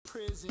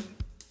prison,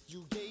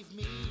 you gave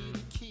me the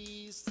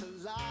keys to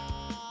life.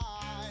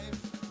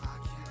 I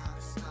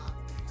cannot stop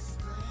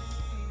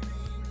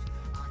exclaiming,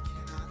 I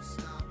cannot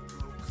stop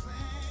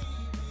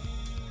proclaiming,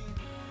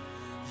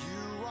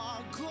 you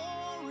are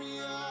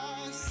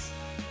glorious,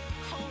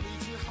 holy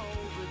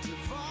Jehovah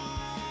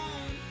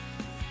divine.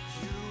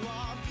 You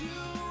are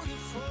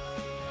beautiful,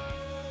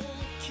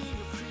 King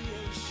of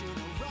creation,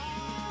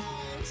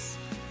 arise.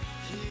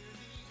 Hear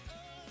the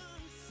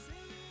earth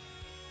sing,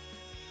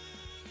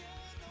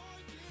 an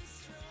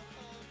orchestra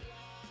of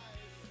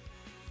life.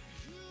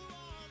 You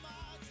are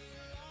my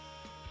delight.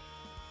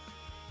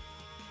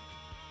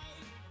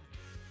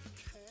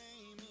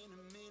 Came in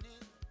a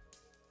minute,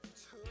 you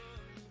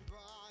took me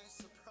by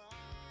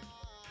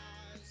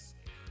surprise.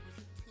 With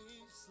a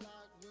peace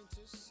like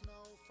winter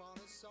snow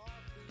falling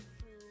softly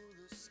through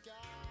the sky.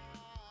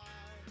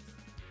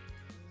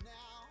 And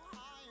now I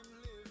am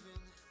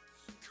living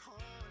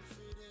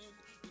confident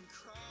in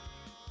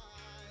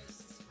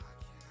Christ. I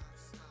cannot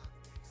stop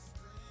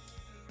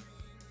exclaiming,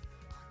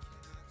 I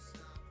cannot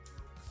stop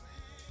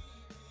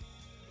proclaiming,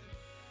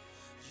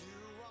 you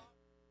are.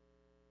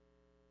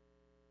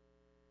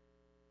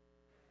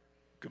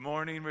 Good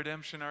morning,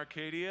 Redemption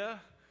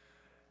Arcadia.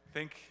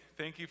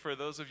 Thank you for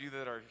those of you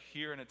that are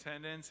here in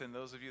attendance and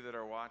those of you that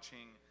are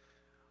watching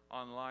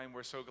online.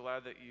 We're so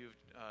glad that you've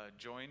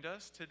joined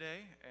us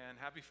today, and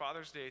happy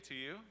Father's Day to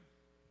you.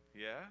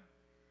 Yeah?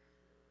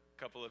 A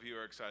couple of you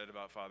are excited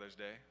about Father's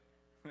Day.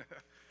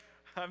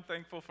 I'm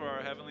thankful for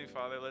our Heavenly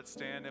Father. Let's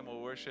stand and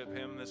we'll worship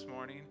Him this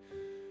morning,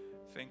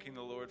 thanking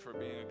the Lord for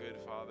being a good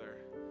Father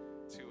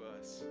to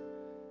us.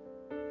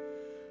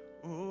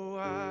 Oh,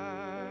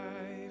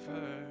 I've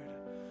heard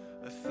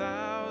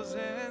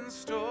 1,000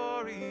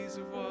 stories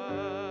of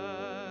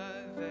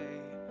what they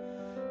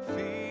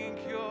think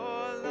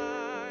you're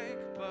like,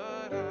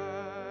 but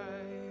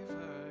I've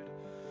heard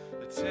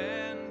the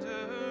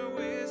tender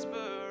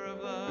whisper of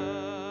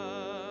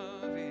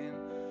love in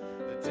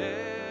the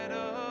dead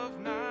of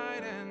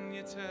night, and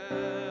you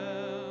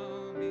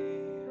tell me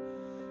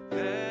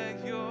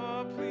that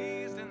you're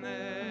pleased and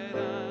that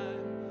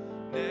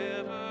I'm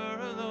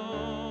never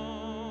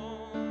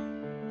alone.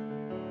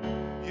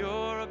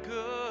 You're a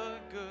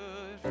good,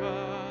 good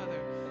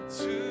Father, it's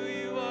who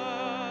you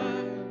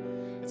are.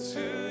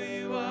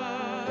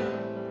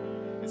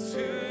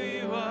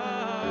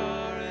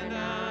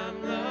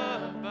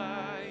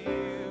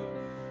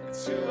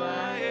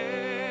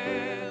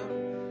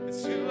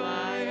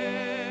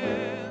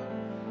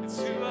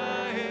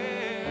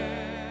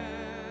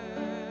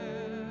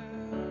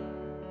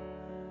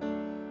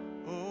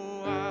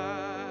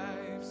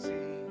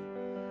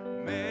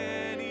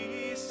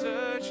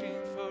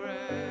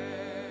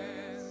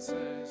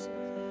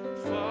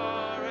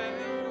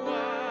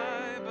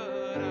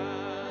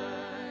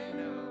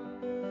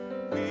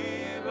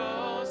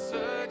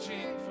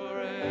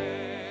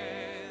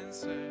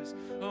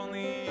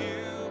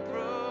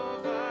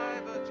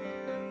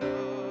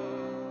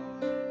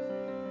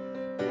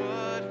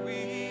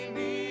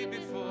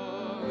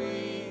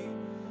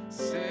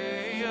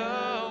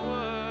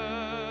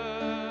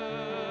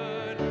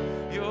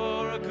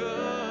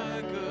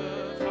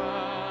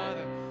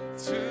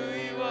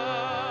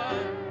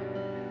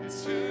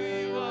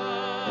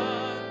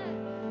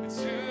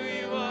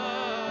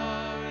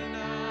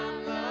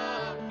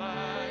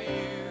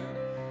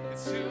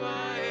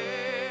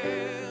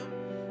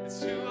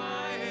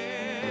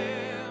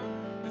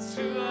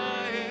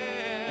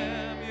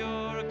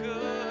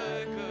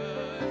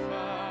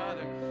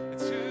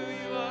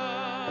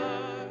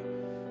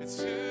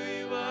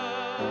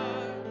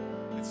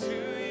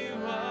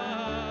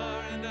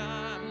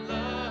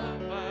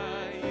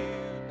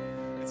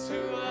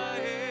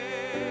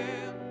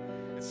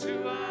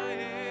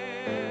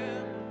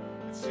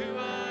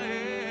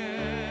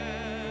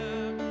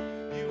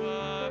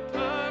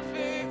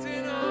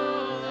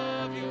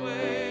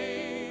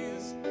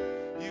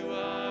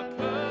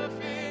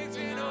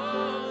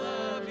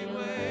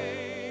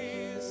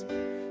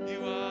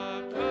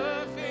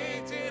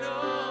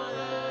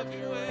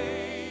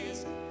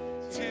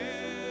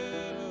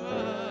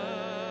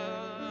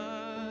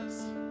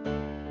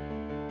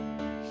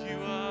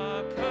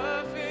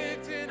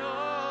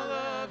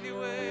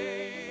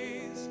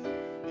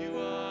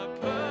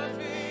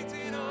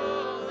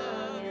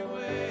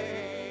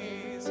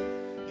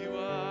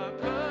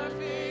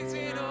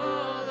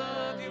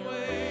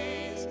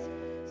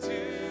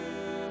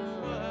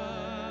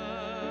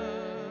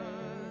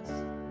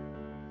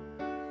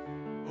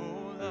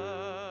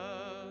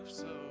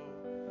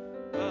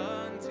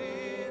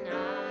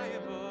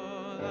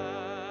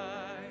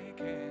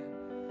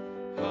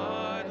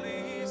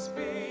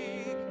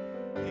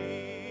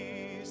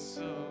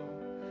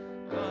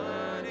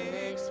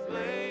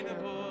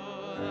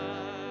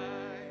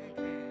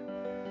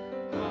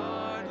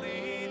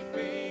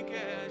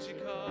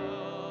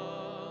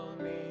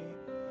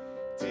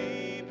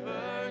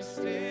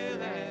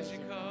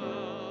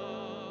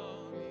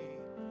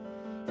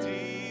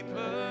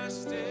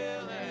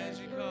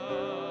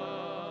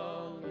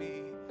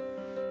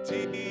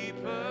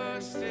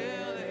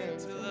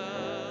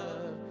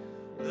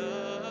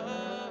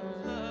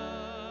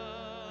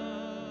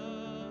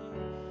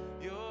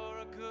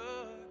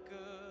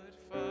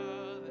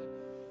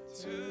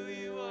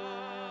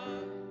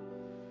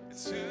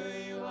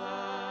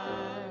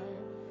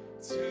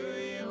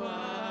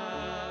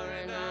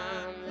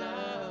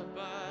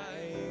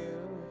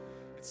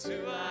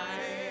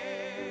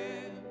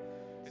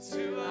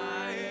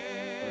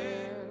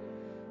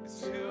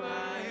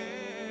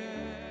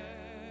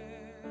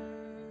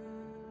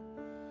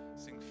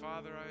 Sing,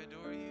 Father, I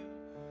adore you.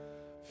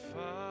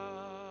 Father,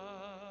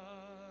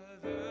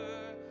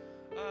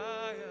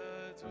 I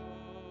adore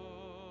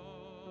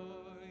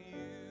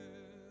you.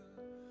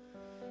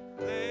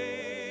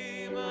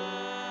 Lay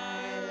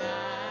my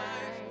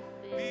life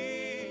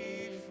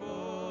before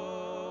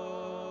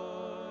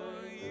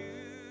you.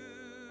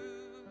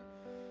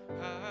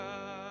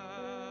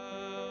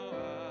 How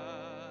I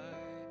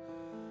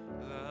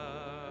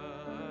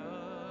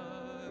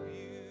love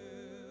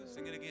you.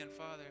 Sing it again,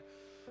 Father.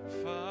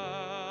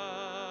 Father,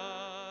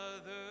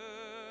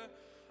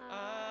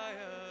 I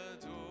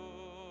adore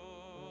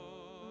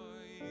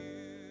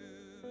you.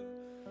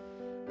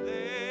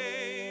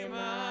 Lay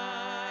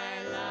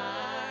my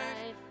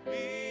life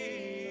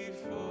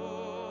before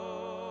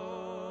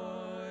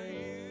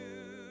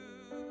you.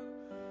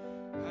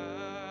 How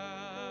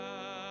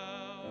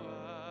I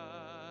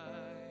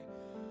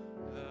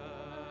love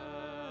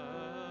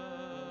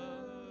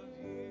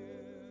you.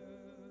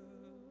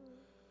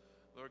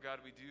 Lord God,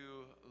 we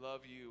do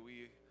love you.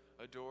 We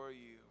adore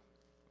you.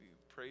 We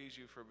praise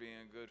you for being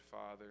a good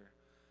Father.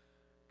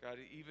 God,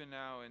 even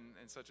now in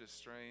such a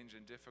strange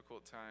and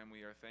difficult time,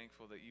 we are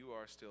thankful that you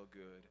are still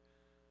good.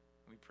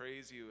 We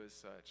praise you as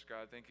such.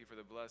 God, thank you for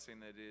the blessing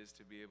that it is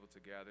to be able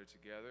to gather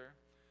together.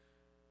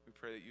 We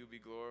pray that you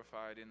be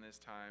glorified in this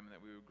time, and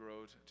that we would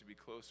grow to be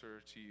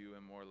closer to you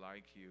and more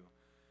like you.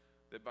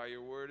 That by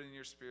your word and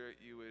your spirit,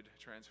 you would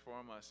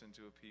transform us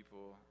into a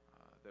people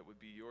that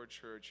would be your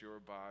church, your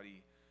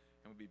body,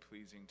 and would be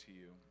pleasing to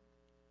you.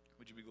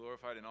 Would you be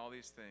glorified in all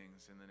these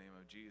things in the name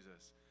of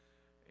Jesus?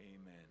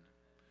 Amen.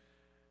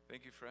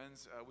 Thank you,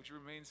 friends. Would you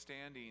remain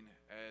standing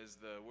as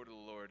the word of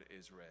the Lord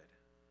is read?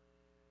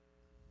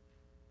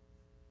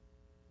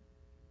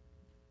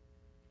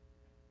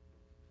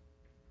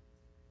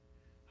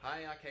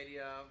 Hi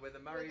Arcadia, we're the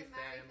Murray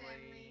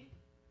family.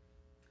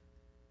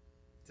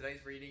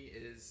 Today's reading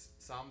is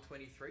Psalm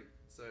 23,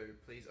 so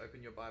please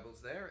open your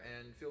Bibles there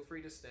and feel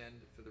free to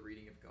stand for the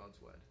reading of God's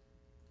Word.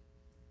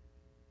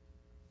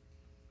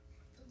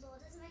 The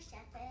Lord is my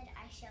shepherd,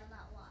 I shall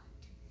not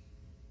want.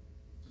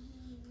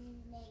 He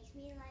makes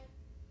me lie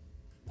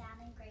down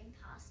in green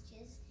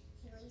pastures.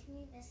 He leads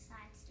me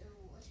beside still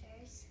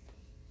waters.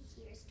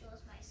 He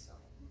restores my soul.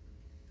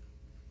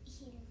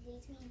 He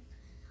leads me in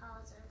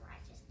paths of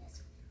righteousness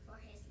for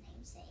his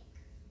name's sake.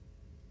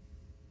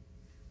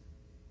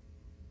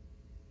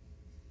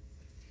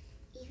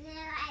 Even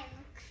though I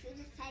walk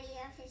through the valley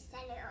of the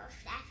shadow of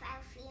death,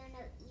 I will fear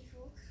no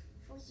evil,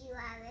 for you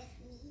are with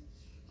me,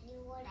 and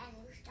your word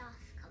and your staff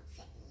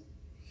comfort me.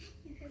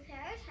 You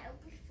prepare a table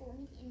before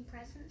me in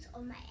presence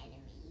of my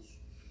enemies.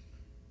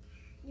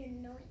 You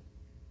anoint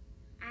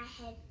my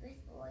head with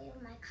oil,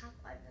 my cup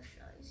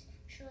overflows.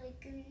 Surely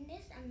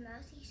goodness and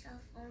mercy shall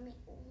follow me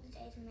all the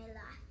days of my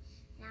life,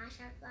 and I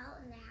shall dwell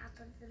in the house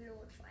of the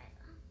Lord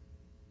forever.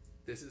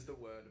 This is the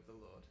word of the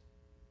Lord.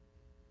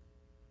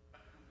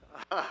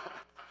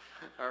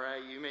 All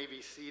right, you may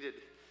be seated.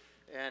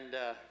 And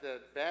the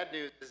bad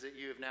news is that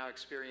you have now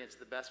experienced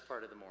the best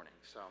part of the morning.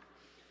 So,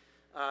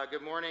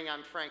 good morning.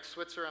 I'm Frank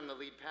Switzer. I'm the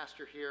lead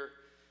pastor here.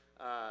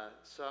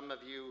 Some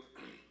of you,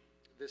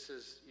 this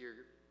is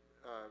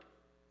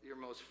your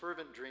most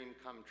fervent dream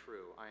come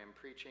true. I am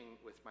preaching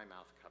with my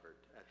mouth covered.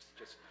 That's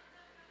just,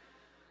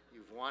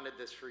 you've wanted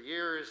this for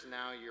years,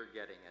 now you're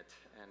getting it.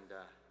 And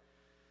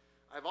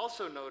I've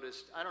also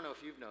noticed, I don't know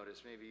if you've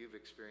noticed, maybe you've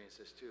experienced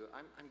this too,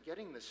 I'm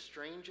getting the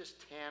strangest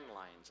tan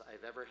lines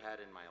I've ever had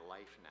in my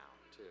life now,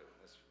 too.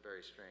 That's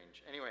very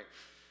strange. Anyway,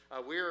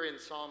 we're in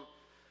Psalm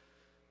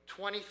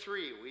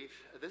 23.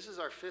 This is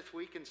our 5th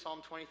week in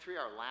Psalm 23,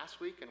 our last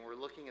week, and we're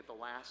looking at the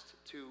last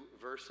 2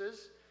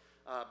 verses.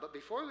 But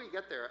before we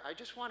get there, I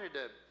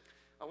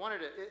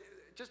wanted to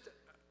just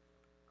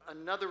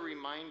another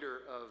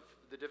reminder of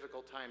the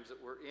difficult times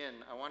that we're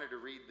in. I wanted to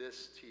read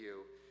this to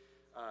you.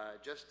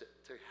 Just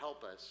to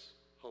help us,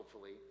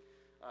 hopefully.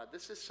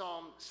 This is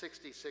Psalm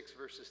 66,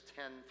 verses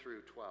 10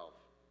 through 12.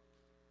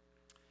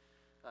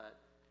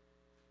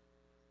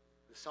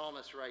 The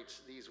psalmist writes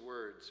these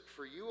words,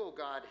 "For you, O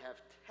God,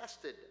 have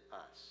tested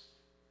us.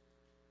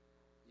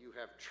 You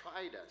have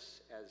tried us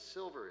as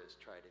silver is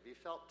tried." Have you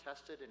felt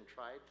tested and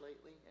tried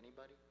lately?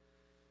 Anybody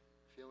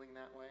feeling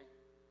that way?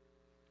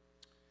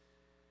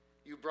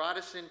 You brought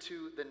us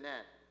into the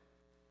net.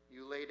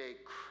 You laid a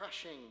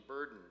crushing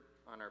burden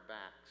on our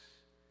backs.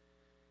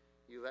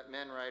 You let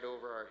men ride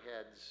over our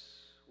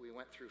heads. We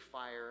went through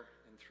fire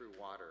and through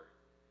water.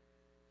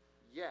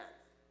 Yet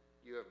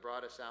you have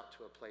brought us out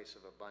to a place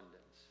of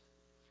abundance.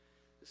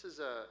 This is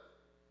I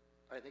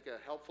think a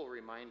helpful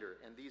reminder,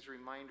 and these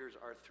reminders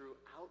are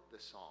throughout the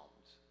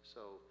Psalms.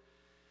 So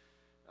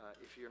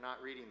if you're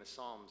not reading the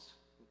Psalms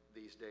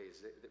these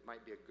days, it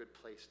might be a good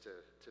place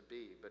to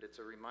be. But it's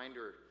a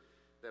reminder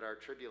that our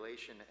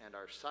tribulation and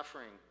our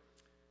suffering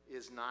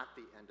is not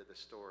the end of the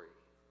story.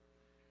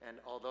 And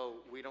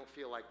although we don't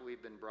feel like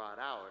we've been brought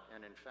out,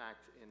 and in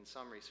fact, in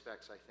some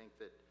respects, I think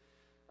that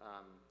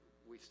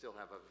we still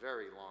have a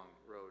very long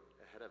road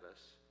ahead of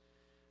us,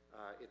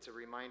 it's a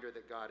reminder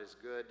that God is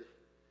good,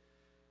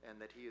 and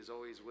that he is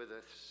always with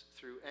us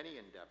through any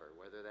endeavor,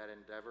 whether that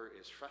endeavor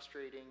is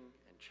frustrating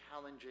and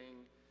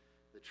challenging,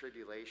 the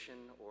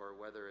tribulation, or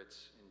whether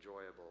it's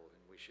enjoyable,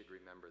 and we should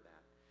remember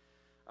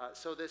that.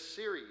 So this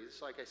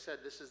series, like I said,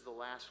 this is the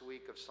last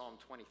week of Psalm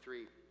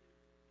 23.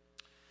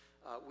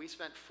 We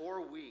spent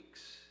 4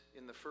 weeks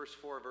in the first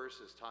 4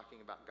 verses talking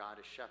about God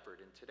as shepherd,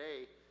 and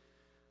today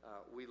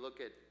we look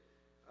at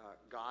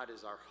God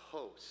as our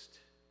host.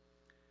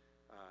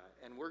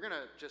 And we're going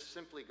to just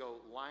simply go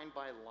line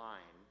by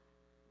line,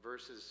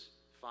 verses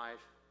 5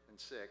 and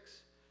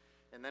 6,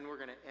 and then we're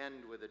going to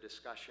end with a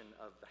discussion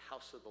of the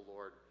house of the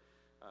Lord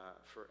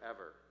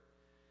forever.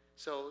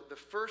 So the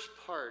first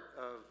part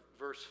of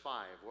verse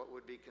 5, what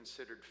would be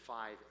considered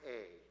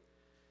 5a,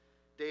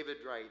 David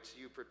writes,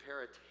 "You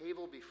prepare a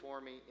table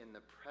before me in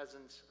the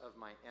presence of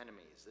my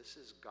enemies." This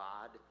is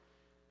God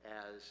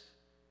as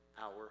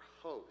our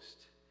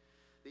host.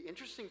 The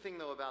interesting thing,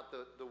 though, about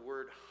the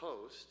word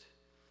host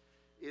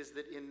is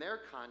that in their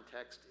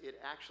context, it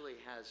actually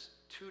has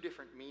 2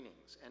 different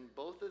meanings, and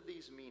both of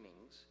these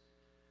meanings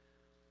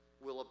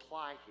will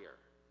apply here.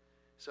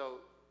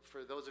 So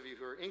for those of you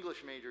who are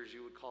English majors,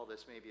 you would call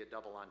this maybe a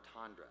double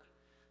entendre.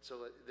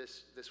 So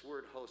this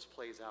word host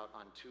plays out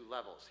on 2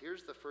 levels.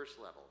 Here's the first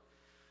level.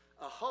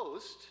 A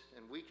host,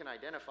 and we can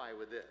identify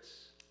with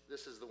this.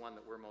 This is the one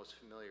that we're most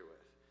familiar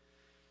with.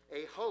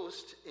 A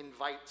host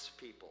invites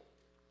people.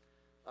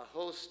 A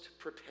host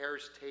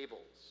prepares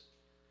tables.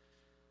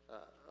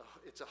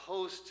 It's a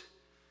host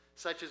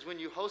such as when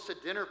you host a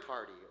dinner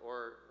party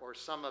or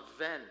some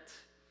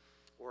event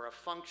or a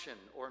function,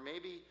 or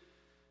maybe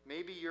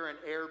you're an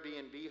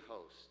Airbnb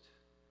host,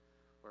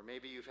 or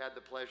maybe you've had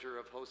the pleasure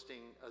of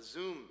hosting a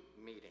Zoom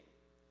meeting.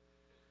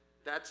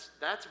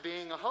 That's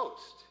being a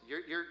host.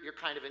 You're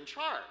kind of in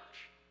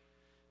charge,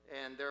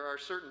 and there are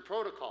certain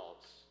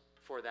protocols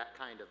for that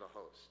kind of a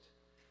host.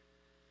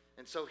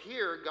 And so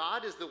here,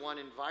 God is the one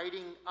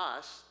inviting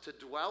us to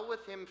dwell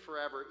with him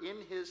forever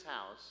in his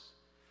house,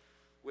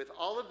 with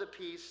all of the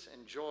peace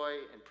and joy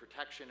and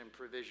protection and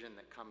provision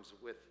that comes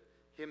with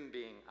him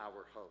being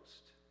our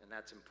host. And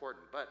that's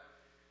important. But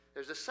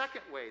there's a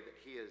second way that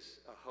he is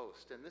a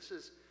host, and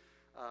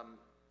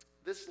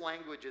this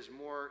language is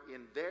more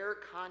in their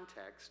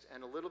context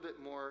and a little bit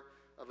more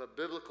of a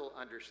biblical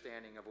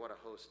understanding of what a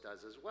host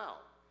does as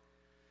well.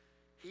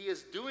 He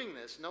is doing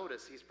this,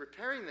 notice, he's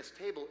preparing this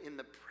table in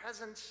the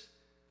presence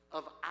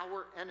of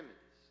our enemies.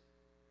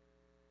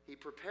 He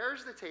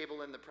prepares the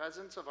table in the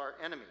presence of our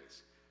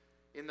enemies,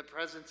 in the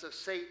presence of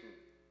Satan,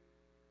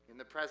 in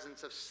the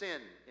presence of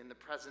sin, in the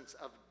presence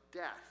of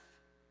death.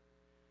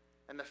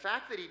 And the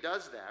fact that he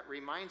does that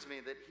reminds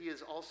me that he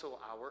is also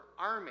our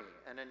army.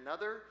 And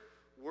another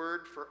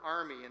word for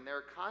army in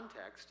their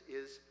context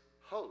is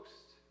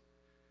host.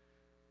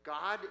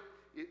 God,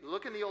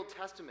 look in the Old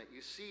Testament,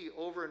 you see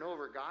over and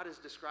over, God is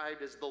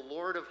described as the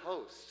Lord of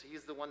hosts.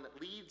 He's the one that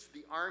leads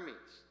the armies.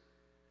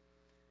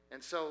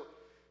 And so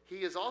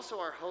he is also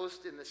our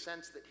host in the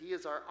sense that he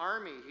is our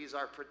army, he's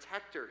our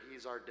protector,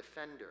 he's our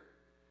defender.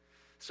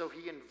 So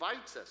he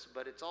invites us,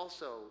 but it's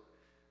also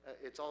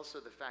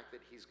the fact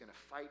that he's going to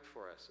fight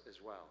for us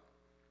as well.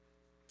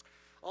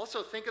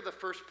 Also, think of the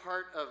first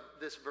part of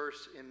this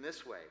verse in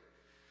this way.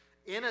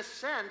 In a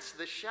sense,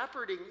 the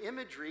shepherding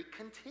imagery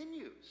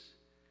continues.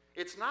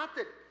 It's not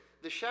that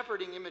the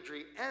shepherding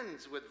imagery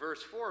ends with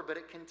verse 4, but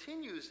it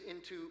continues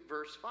into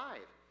verse 5.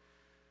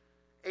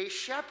 A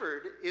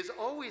shepherd is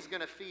always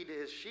going to feed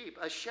his sheep.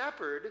 A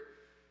shepherd,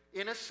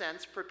 in a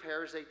sense,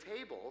 prepares a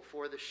table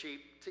for the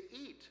sheep to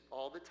eat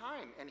all the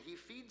time, and he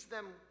feeds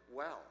them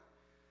well.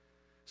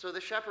 So the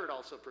shepherd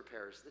also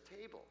prepares the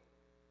table.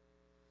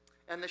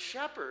 And the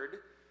shepherd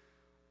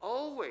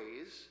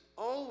always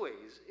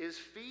is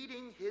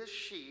feeding his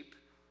sheep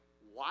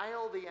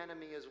while the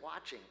enemy is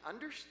watching.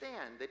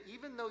 Understand that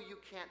even though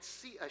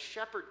a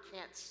shepherd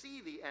can't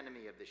see the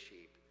enemy of the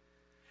sheep,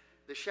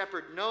 the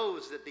shepherd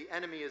knows that the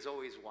enemy is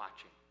always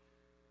watching.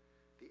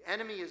 The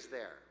enemy is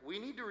there. We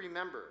need to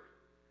remember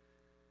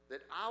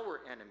that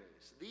our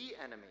enemies, the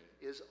enemy,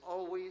 is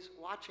always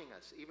watching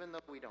us, even though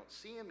we don't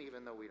see him,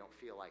 even though we don't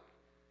feel like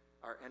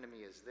our enemy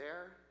is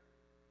there.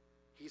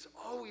 He's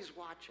always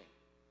watching.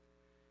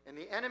 And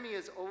the enemy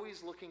is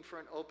always looking for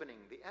an opening.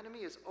 The enemy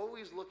is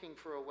always looking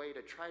for a way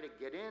to try to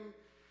get in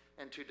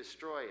and to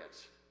destroy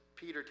us.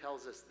 Peter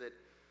tells us that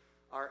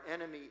our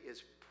enemy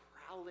is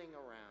prowling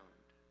around.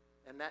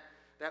 And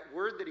that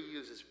word that he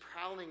uses,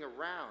 prowling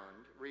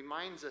around,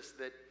 reminds us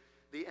that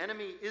the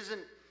enemy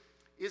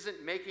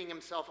isn't making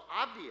himself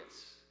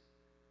obvious.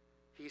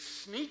 He's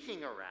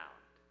sneaking around.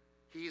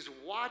 He's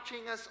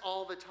watching us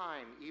all the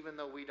time, even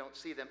though we don't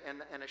see them.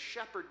 And a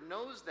shepherd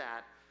knows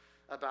that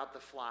about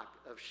the flock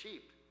of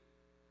sheep.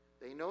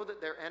 They know that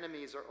their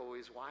enemies are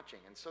always watching.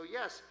 And so,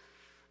 yes,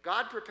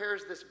 God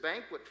prepares this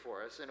banquet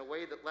for us in a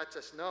way that lets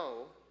us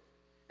know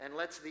and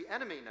lets the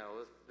enemy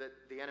know that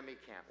the enemy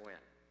can't win.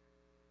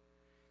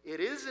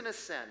 It is, in a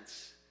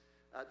sense,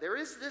 there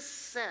is this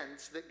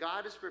sense that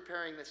God is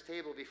preparing this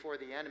table before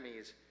the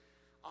enemies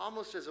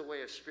almost as a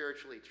way of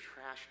spiritually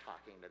trash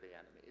talking to the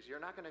enemies. You're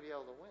not going to be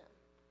able to win.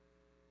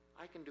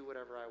 I can do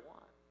whatever I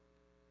want.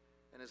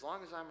 And as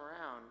long as I'm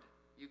around,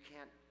 you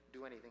can't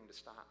do anything to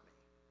stop me.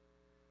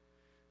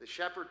 The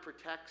shepherd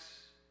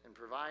protects and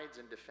provides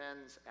and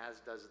defends, as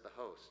does the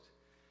host.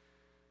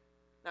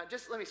 Now,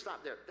 just let me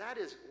stop there. That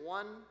is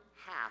one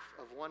half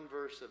of one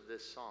verse of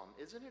this psalm.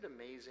 Isn't it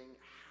amazing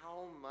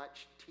how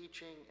much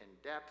teaching and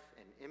depth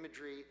and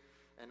imagery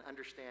and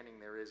understanding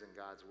there is in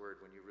God's word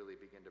when you really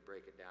begin to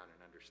break it down and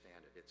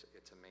understand it?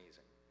 It's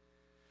amazing.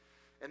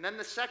 And then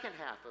the second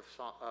half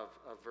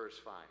of verse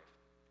 5.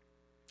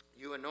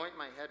 You anoint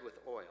my head with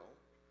oil,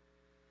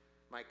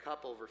 my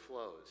cup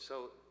overflows.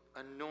 So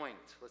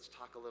anoint. Let's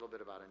talk a little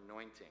bit about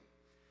anointing.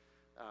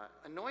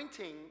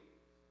 Anointing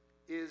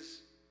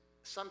is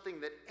something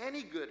that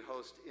any good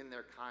host in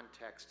their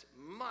context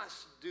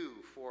must do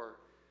for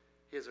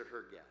his or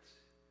her guests.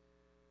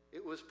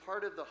 It was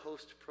part of the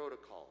host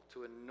protocol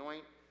to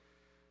anoint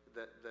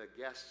the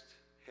guest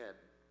head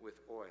with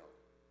oil.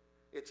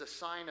 It's a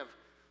sign of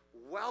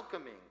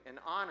welcoming and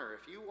honor.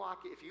 If you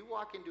walk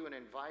into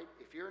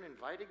if you're an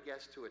invited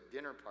guest to a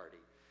dinner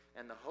party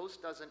and the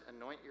host doesn't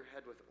anoint your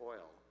head with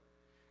oil,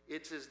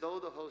 it's as though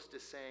the host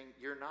is saying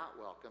you're not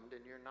welcomed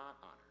and you're not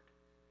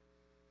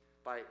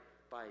honored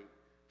by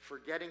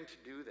forgetting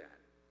to do that.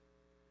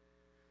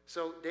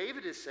 So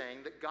David is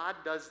saying that God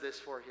does this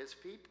for his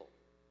people.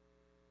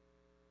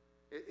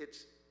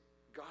 It's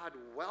God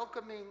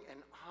welcoming and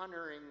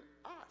honoring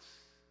us,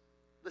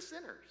 the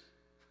sinners.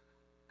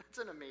 That's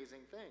an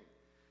amazing thing.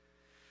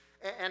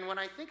 And when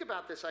I think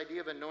about this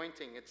idea of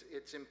anointing,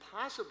 it's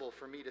impossible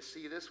for me to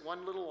see this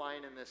one little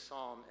line in this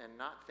psalm and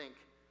not think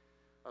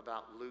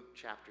about Luke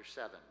chapter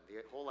 7, the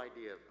whole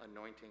idea of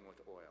anointing with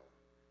oil.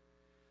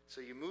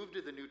 So you move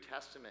to the New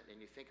Testament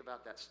and you think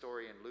about that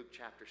story in Luke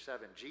chapter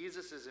 7.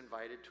 Jesus is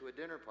invited to a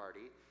dinner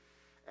party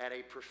at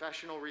a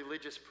professional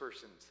religious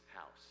person's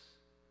house,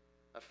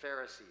 a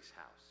Pharisee's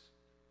house.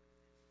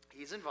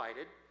 He's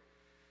invited,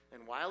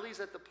 and while he's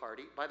at the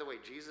party, by the way,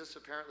 Jesus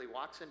apparently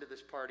walks into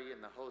this party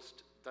and the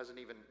host doesn't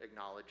even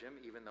acknowledge him,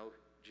 even though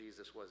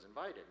Jesus was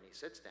invited, and he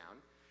sits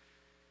down.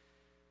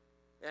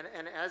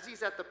 And as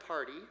he's at the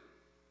party,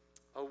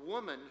 a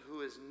woman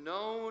who is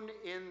known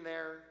in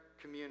their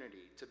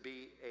community to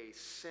be a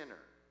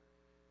sinner,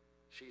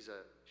 she's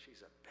a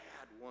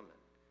bad woman,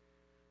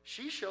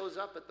 she shows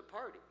up at the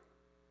party,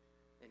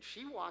 and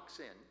she walks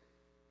in,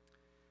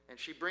 and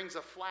she brings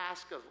a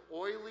flask of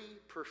oily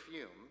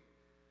perfume.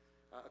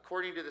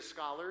 According to the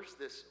scholars,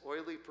 this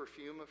oily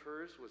perfume of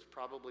hers was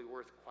probably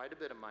worth quite a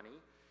bit of money,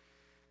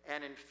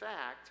 and in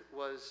fact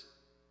was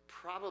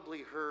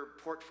probably her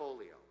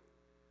portfolio.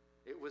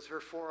 It was her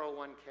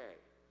 401k.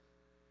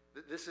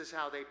 This is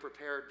how they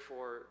prepared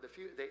for the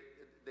future.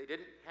 They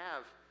didn't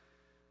have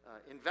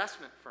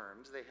investment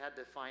firms. They had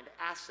to find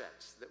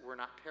assets that were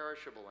not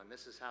perishable, and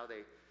this is how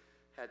they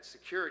had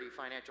security,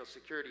 financial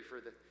security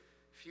for the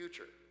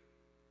future.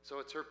 So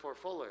it's her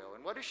portfolio.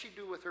 And what does she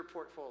do with her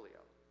portfolio?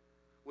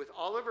 With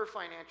all of her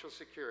financial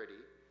security,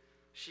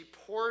 she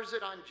pours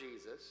it on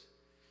Jesus,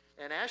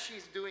 and as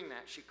she's doing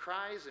that, she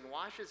cries and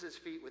washes his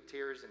feet with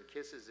tears and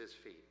kisses his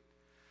feet.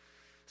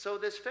 So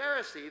this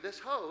Pharisee, this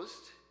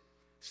host,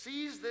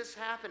 sees this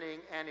happening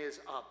and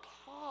is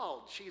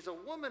appalled. She's a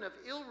woman of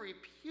ill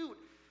repute.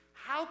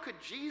 How could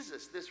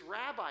Jesus, this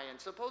rabbi and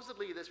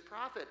supposedly this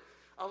prophet,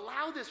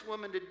 allow this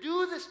woman to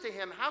do this to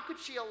him? How could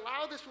she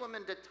allow this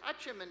woman to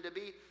touch him and to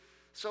be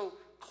so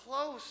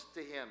close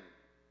to him?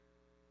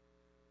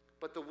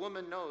 But the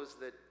woman knows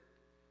that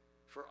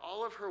for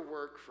all of her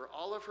work, for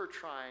all of her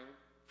trying,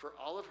 for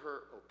all of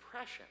her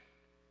oppression,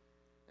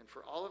 and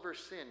for all of her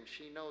sin,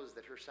 she knows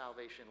that her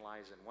salvation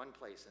lies in one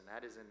place, and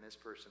that is in this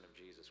person of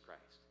Jesus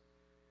Christ.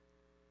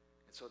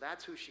 And so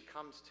that's who she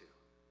comes to.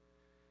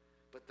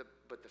 But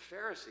the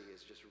Pharisee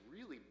is just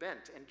really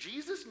bent, and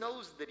Jesus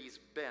knows that he's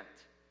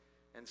bent,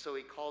 and so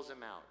he calls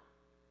him out.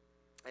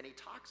 And he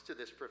talks to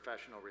this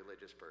professional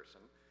religious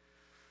person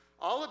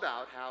all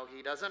about how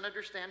he doesn't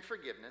understand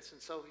forgiveness, and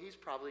so he's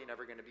probably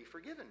never going to be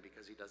forgiven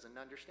because he doesn't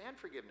understand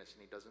forgiveness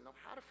and he doesn't know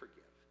how to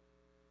forgive.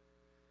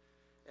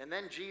 And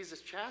then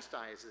Jesus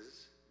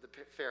chastises the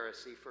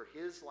Pharisee for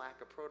his lack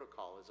of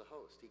protocol as a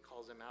host. He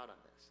calls him out on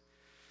this.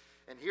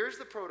 And here's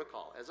the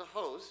protocol. As a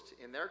host,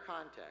 in their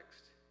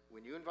context,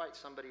 when you invite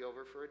somebody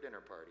over for a dinner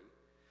party,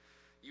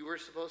 you were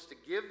supposed to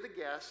give the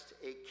guest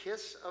a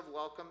kiss of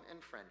welcome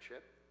and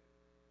friendship.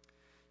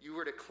 You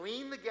were to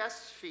clean the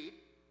guest's feet.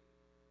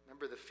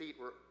 Remember, the feet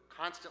were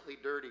constantly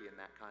dirty in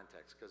that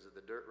context because of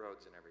the dirt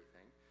roads and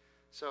everything.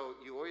 So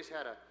you always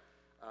had a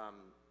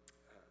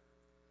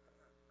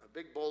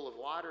big bowl of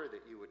water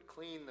that you would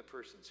clean the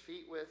person's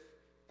feet with,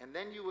 and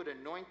then you would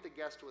anoint the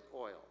guest with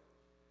oil.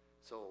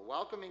 So a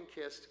welcoming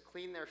kiss,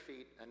 clean their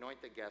feet,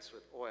 anoint the guest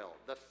with oil.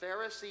 The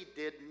Pharisee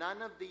did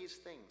none of these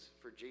things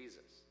for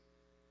Jesus.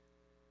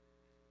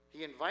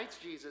 He invites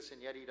Jesus,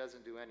 and yet he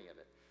doesn't do any of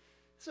it.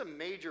 It's a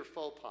major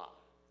faux pas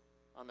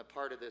on the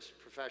part of this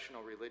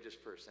professional religious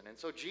person. And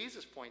so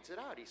Jesus points it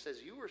out. He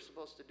says, you were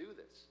supposed to do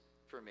this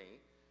for me,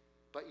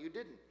 but you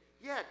didn't.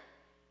 Yet,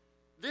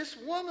 this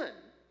woman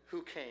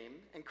who came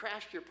and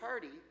crashed your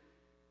party,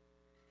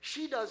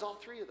 she does all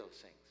three of those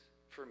things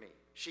for me.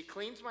 She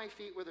cleans my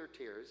feet with her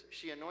tears.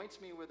 She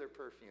anoints me with her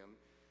perfume.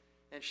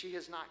 And she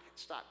has not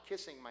stopped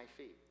kissing my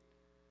feet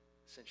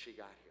since she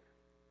got here.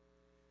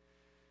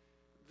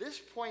 This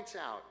points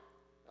out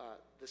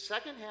the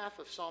second half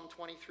of Psalm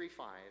 23:5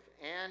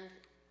 and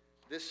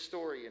this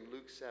story in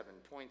Luke 7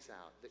 points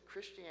out that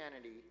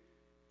Christianity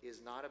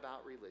is not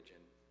about religion.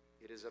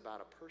 It is about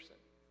a person.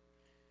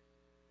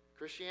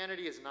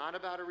 Christianity is not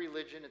about a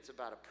religion. It's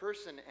about a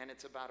person, and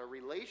it's about a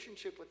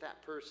relationship with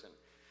that person.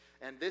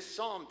 And this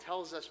psalm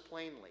tells us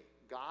plainly,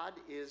 God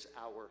is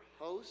our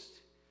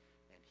host,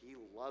 and he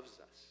loves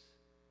us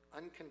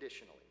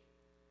unconditionally.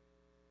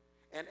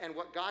 And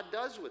what God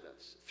does with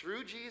us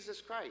through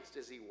Jesus Christ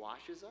is he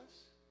washes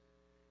us,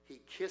 he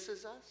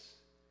kisses us,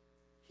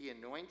 he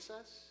anoints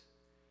us,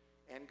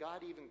 and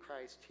God even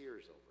cries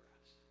tears over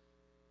us.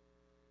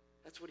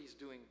 That's what he's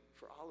doing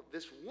for all of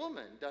this.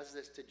 Woman does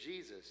this to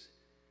Jesus,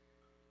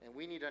 and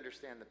we need to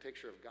understand the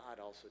picture of God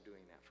also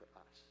doing that for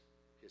us,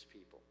 his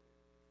people.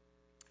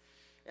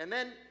 And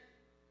then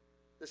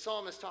the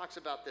psalmist talks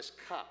about this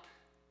cup.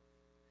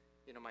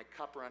 You know, my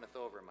cup runneth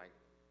over, my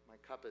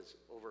cup is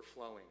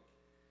overflowing.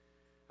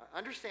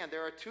 Understand,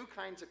 there are two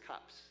kinds of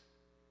cups.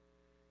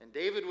 And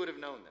David would have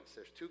known this.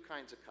 There's two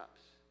kinds of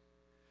cups.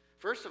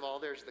 First of all,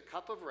 there's the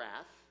cup of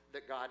wrath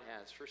that God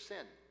has for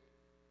sin.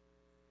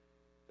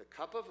 The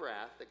cup of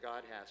wrath that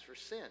God has for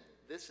sin.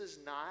 This is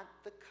not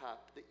the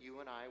cup that you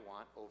and I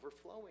want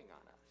overflowing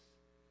on us.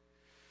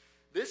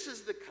 This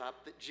is the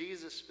cup that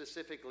Jesus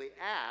specifically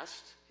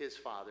asked his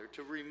Father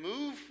to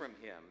remove from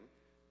him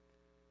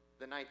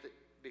the night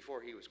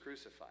before he was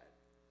crucified.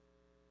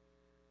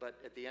 But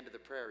at the end of the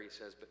prayer, he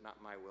says, but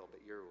not my will,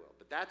 but your will.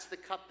 But that's the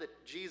cup that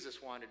Jesus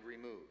wanted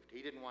removed.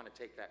 He didn't want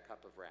to take that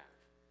cup of wrath,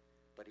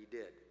 but he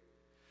did.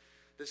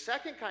 The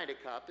second kind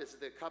of cup is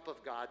the cup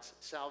of God's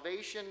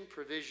salvation,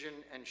 provision,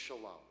 and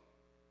shalom.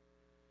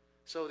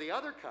 So the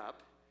other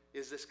cup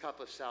is this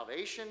cup of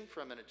salvation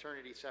from an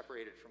eternity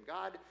separated from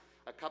God,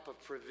 a cup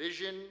of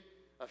provision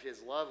of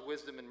his love,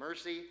 wisdom, and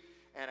mercy,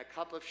 and a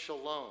cup of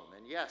shalom.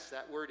 And yes,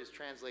 that word is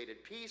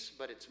translated peace,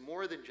 but it's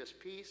more than just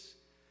peace.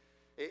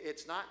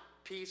 It's not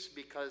peace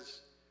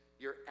because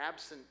you're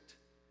absent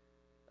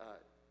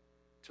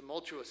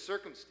tumultuous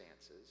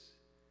circumstances.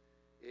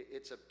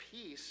 It's a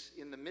peace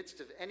in the midst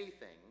of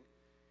anything,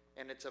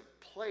 and it's a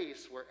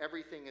place where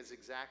everything is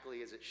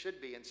exactly as it should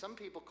be. And some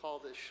people call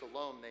this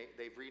shalom.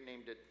 They've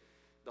renamed it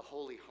the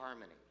holy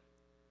harmony.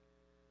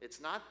 It's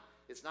not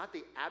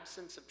the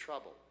absence of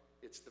trouble.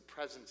 It's the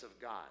presence of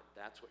God.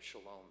 That's what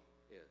shalom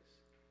is.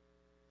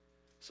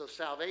 So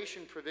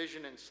salvation,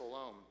 provision, and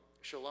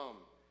shalom.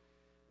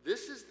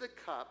 This is the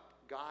cup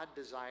God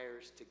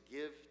desires to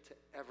give to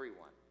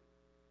everyone.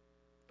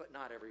 But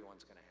not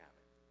everyone's going to have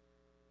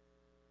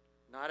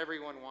it. Not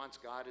everyone wants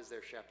God as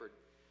their shepherd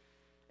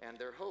and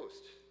their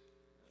host.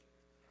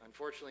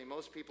 Unfortunately,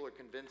 most people are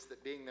convinced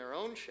that being their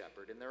own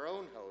shepherd and their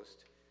own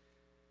host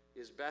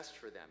is best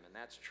for them, and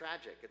that's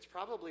tragic. It's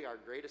probably our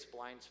greatest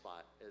blind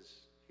spot as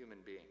human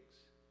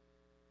beings.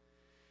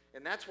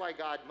 And that's why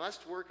God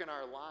must work in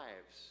our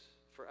lives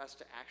for us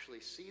to actually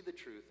see the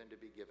truth and to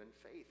be given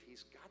faith.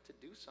 He's got to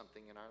do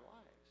something in our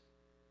lives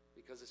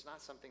because it's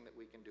not something that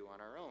we can do on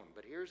our own.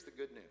 But here's the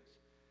good news.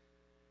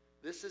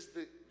 This is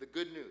the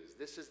good news.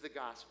 This is the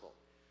gospel.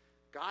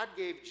 God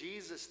gave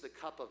Jesus the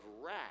cup of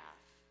wrath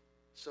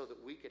so that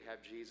we could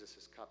have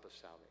Jesus' cup of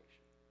salvation.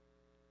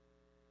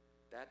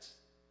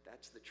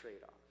 That's the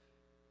trade-off,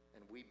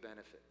 and we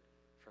benefit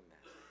from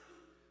that.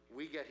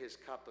 We get his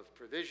cup of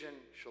provision,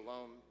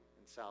 shalom,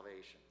 and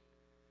salvation.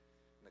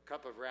 And the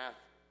cup of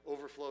wrath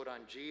overflowed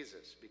on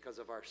Jesus because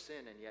of our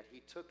sin, and yet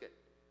he took it,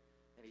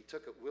 and he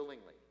took it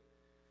willingly.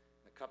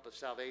 The cup of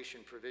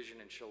salvation,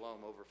 provision, and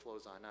shalom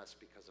overflows on us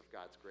because of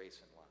God's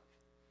grace and love.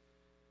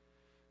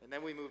 And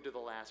then we move to the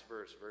last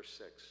verse, verse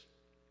 6.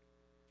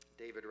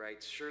 David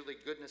writes, "Surely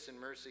goodness and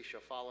mercy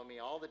shall follow me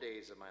all the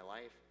days of my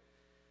life,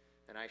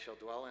 and I shall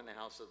dwell in the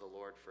house of the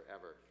Lord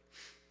forever."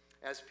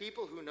 As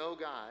people who know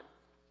God,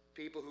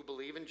 people who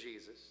believe in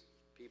Jesus,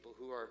 people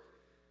who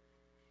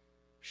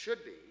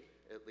should be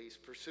at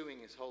least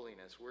pursuing his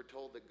holiness, we're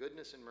told that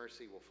goodness and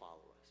mercy will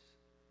follow us.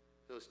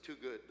 Those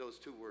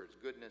two words,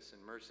 goodness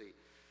and mercy.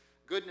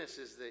 Goodness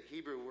is the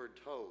Hebrew word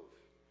tov.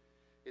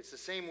 It's the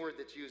same word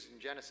that's used in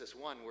Genesis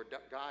 1, where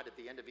God at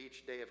the end of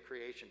each day of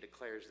creation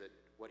declares that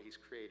what he's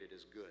created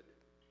is good.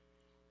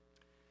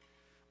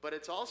 But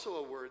it's also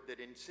a word that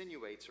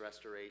insinuates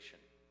restoration.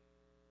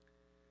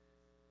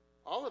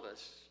 All of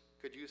us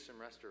could use some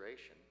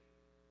restoration.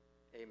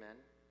 Amen.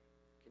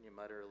 Can you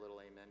mutter a little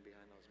amen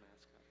behind those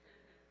masks?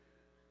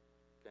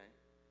 Okay.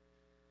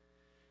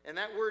 And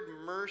that word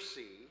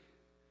mercy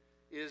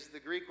is the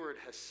Greek word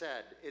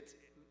hesed.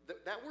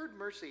 That word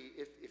mercy,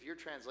 if your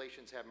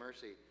translations have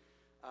mercy,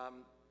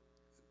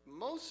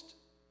 most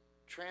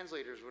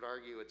translators would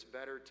argue it's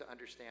better to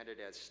understand it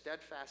as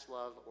steadfast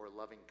love or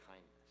loving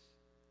kindness.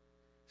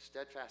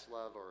 Steadfast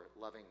love or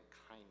loving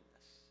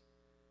kindness.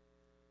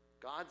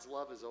 God's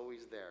love is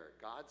always there.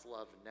 God's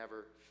love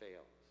never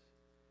fails.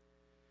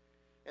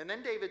 And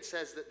then David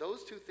says that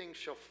those two things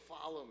shall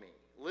follow me.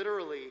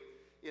 Literally,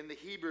 in the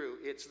Hebrew,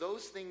 it's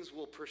those things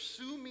will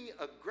pursue me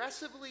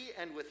aggressively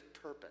and with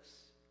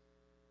purpose.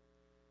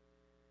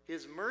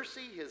 His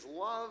mercy, his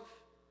love,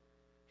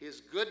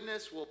 his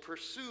goodness will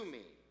pursue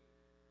me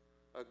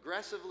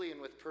aggressively and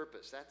with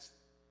purpose. That's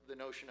the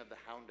notion of the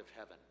hound of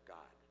heaven, God.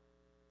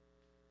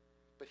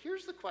 But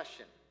here's the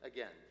question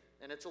again,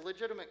 and it's a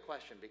legitimate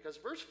question, because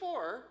verse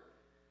 4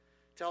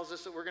 tells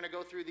us that we're going to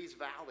go through these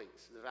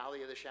valleys, the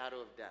valley of the shadow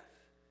of death.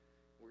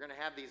 We're going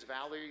to have these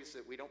valleys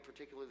that we don't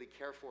particularly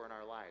care for in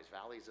our lives,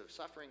 valleys of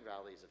suffering,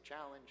 valleys of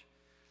challenge,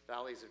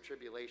 valleys of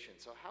tribulation.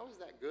 So how is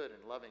that good and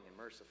loving and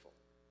merciful?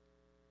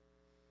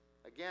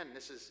 Again,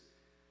 this is,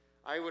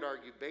 I would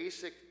argue,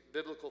 basic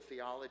biblical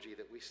theology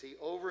that we see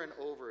over and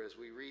over as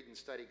we read and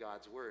study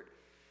God's Word.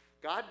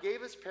 God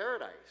gave us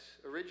paradise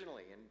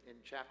originally in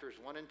chapters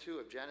 1 and 2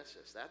 of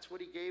Genesis. That's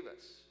what he gave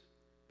us.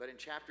 But in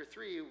chapter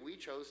 3, we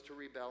chose to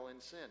rebel in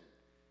sin,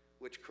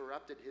 which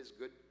corrupted his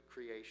good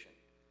creation.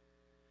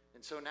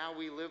 And so now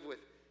we live with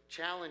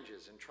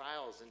challenges and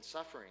trials and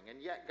suffering,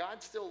 and yet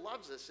God still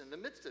loves us in the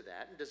midst of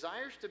that and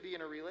desires to be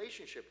in a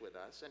relationship with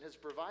us and has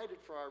provided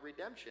for our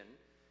redemption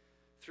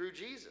through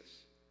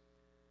Jesus.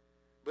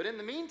 But in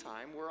the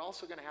meantime, we're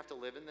also going to have to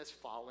live in this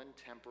fallen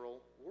temporal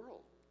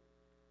world.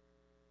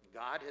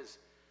 God has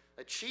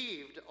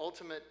achieved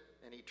ultimate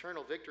and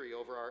eternal victory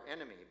over our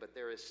enemy, but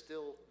there is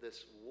still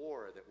this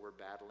war that we're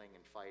battling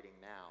and fighting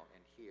now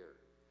and here.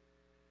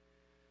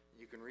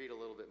 You can read a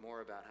little bit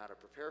more about how to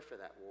prepare for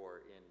that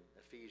war in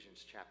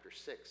Ephesians chapter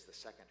 6, the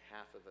second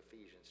half of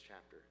Ephesians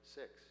chapter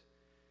 6.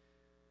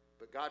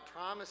 But God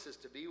promises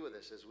to be with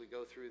us as we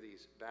go through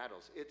these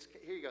battles.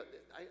 Here you go.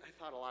 I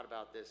thought a lot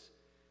about this.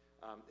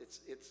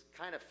 It's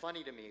kind of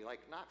funny to me, like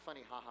not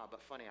funny haha,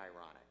 but funny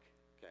ironic.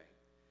 Okay.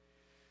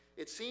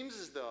 It seems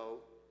as though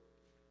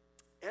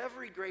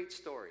every great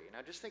story, now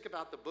just think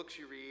about the books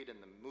you read and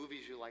the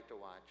movies you like to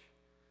watch.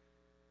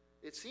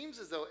 It seems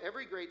as though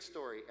every great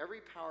story, every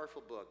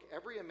powerful book,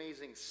 every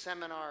amazing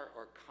seminar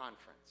or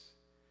conference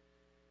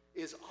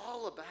is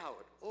all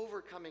about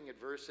overcoming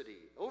adversity,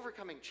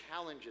 overcoming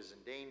challenges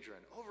and danger,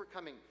 and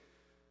overcoming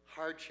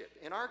hardship.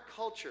 In our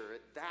culture,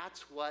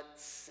 that's what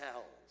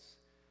sells.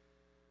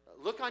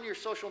 Look on your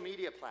social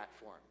media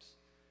platforms.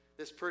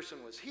 This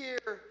person was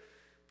here,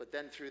 but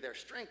then through their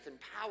strength and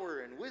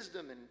power and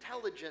wisdom and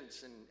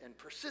intelligence and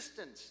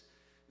persistence,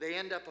 they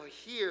end up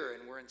here,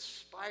 and we're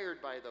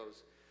inspired by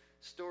those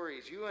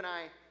stories. You and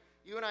I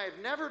have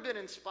never been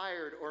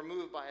inspired or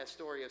moved by a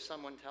story of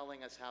someone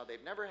telling us how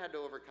they've never had to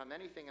overcome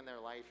anything in their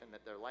life and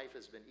that their life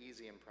has been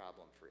easy and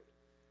problem-free.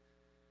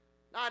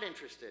 Not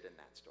interested in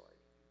that story.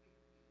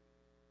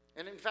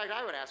 And in fact,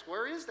 I would ask,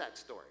 where is that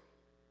story?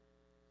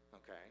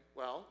 Okay,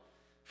 well,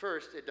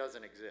 first, it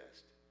doesn't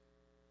exist.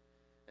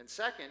 And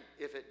second,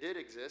 if it did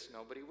exist,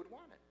 nobody would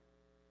want it.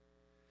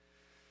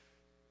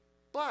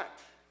 But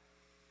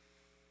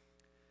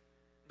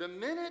the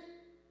minute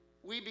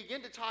we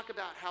begin to talk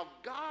about how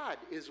God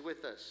is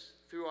with us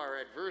through our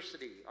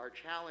adversity, our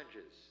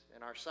challenges,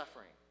 and our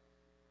suffering,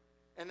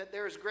 and that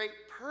there is great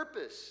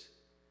purpose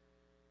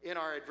in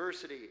our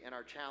adversity and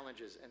our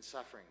challenges and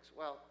sufferings,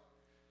 well,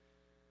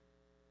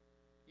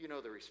 you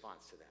know the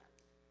response to that.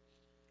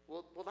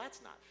 Well,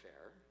 that's not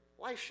fair.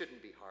 Life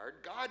shouldn't be hard.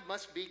 God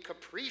must be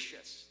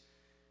capricious.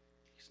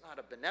 He's not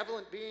a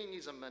benevolent being,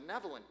 he's a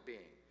malevolent being.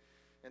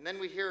 And then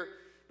we hear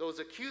those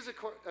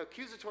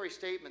accusatory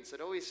statements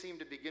that always seem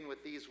to begin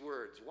with these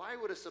words. Why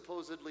would a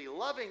supposedly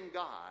loving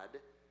God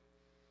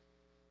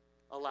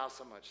allow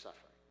so much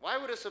suffering? Why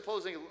would a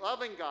supposedly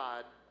loving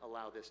God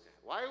allow this to happen?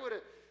 Why would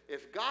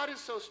if God is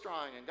so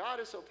strong and God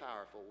is so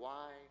powerful,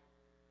 why?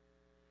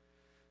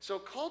 So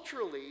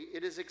culturally,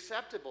 it is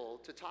acceptable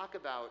to talk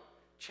about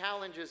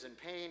challenges and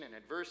pain and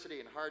adversity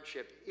and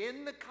hardship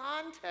in the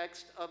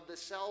context of the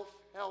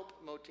self-help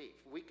motif.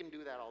 We can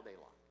do that all day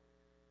long.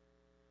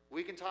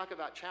 We can talk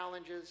about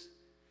challenges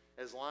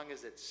as long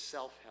as it's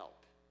self-help.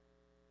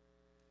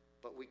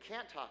 But we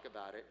can't talk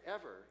about it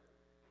ever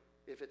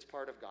if it's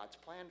part of God's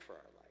plan for our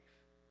life.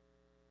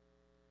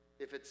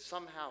 If it's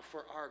somehow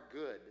for our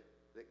good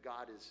that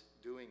God is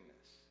doing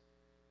this.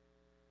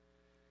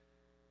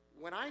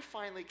 When I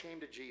finally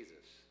came to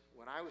Jesus,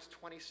 when I was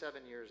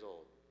 27 years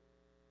old,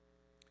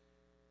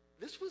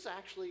 this was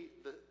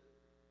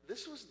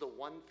the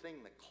one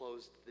thing that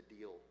closed the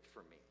deal for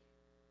me.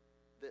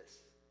 This.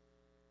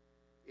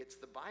 It's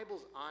the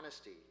Bible's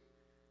honesty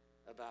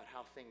about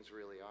how things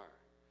really are.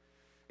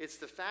 It's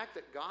the fact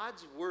that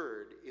God's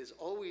word is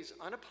always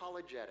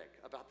unapologetic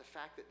about the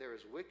fact that there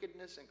is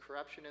wickedness and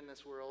corruption in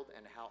this world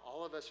and how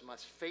all of us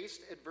must face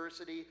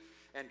adversity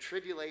and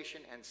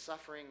tribulation and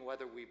suffering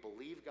whether we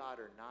believe God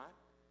or not.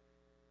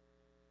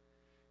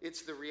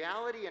 It's the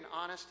reality and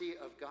honesty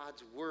of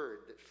God's word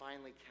that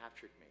finally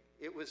captured me.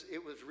 It was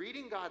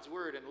reading God's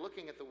word and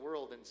looking at the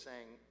world and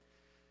saying,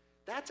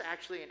 that's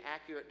actually an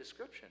accurate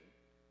description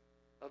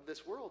of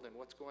this world and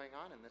what's going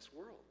on in this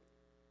world.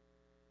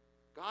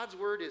 God's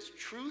word is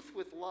truth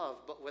with love,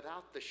 but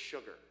without the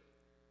sugar.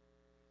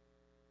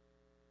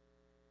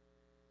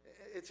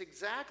 it's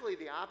exactly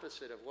the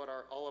opposite of what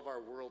all of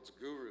our world's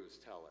gurus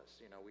tell us.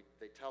 You know,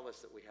 they tell us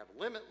that we have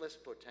limitless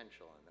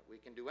potential and that we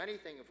can do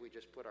anything if we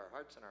just put our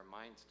hearts and our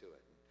minds to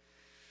it.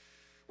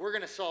 We're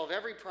going to solve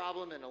every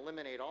problem and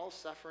eliminate all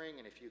suffering,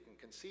 and if you can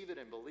conceive it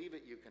and believe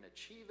it, you can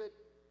achieve it,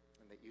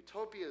 and that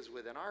utopia is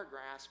within our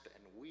grasp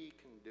and we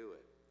can do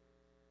it.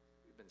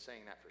 We've been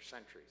saying that for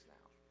centuries now.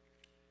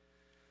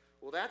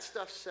 Well, that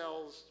stuff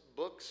sells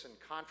books and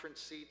conference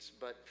seats,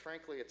 but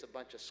frankly, it's a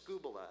bunch of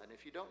scubala. And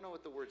if you don't know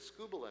what the word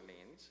scubala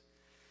means,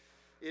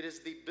 it is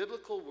the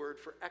biblical word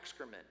for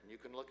excrement. And you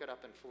can look it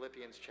up in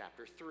Philippians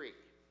chapter 3.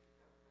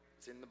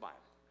 It's in the Bible.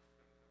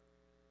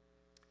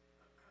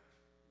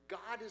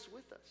 God is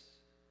with us.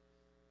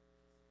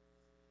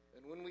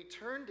 And when we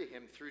turn to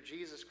him through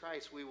Jesus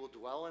Christ, we will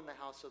dwell in the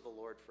house of the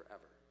Lord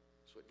forever.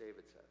 That's what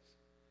David says.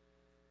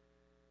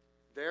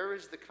 There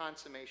is the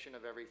consummation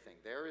of everything.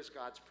 There is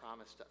God's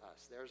promise to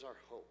us. There's our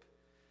hope.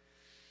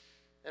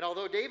 And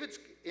although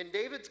in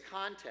David's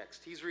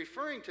context, he's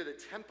referring to the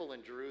temple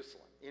in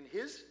Jerusalem. In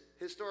his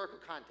historical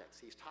context,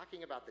 he's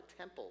talking about the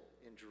temple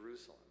in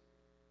Jerusalem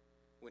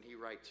when he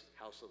writes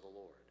house of the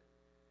Lord.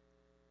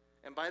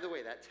 And by the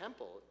way, that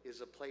temple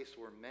is a place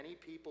where many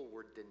people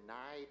were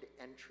denied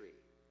entry.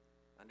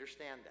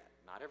 Understand that.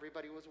 Not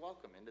everybody was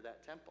welcome into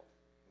that temple.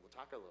 We'll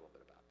talk a little bit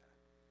about that.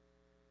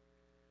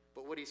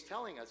 But what he's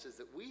telling us is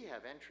that we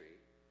have entry.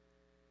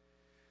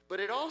 But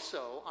it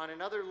also, on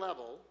another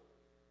level,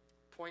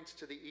 points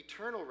to the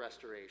eternal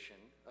restoration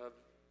of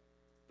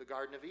the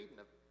Garden of Eden,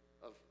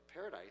 of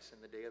paradise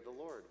in the day of the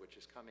Lord, which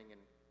is coming in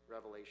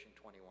Revelation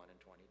 21 and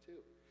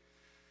 22.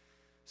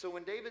 So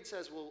when David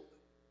says, we'll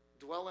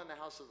dwell in the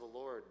house of the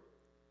Lord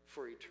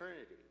for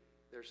eternity,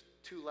 there's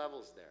two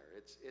levels there.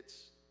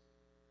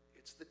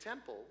 It's the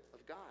temple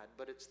of God,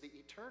 but it's the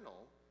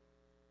eternal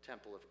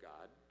temple of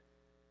God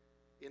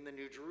in the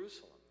New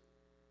Jerusalem.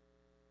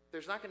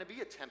 There's not going to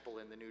be a temple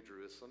in the New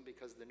Jerusalem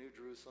because the New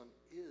Jerusalem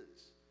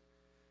is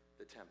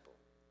the temple.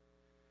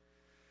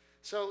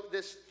 So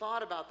this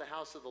thought about the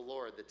house of the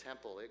Lord, the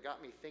temple, it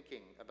got me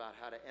thinking about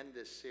how to end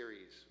this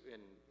series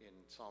in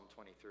Psalm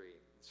 23.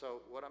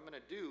 So what I'm going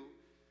to do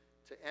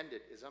to end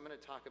it is I'm going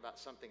to talk about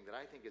something that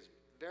I think is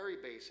very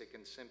basic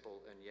and simple,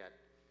 and yet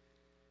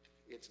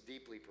it's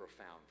deeply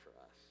profound for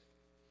us.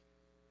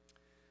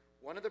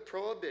 One of the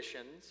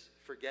prohibitions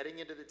for getting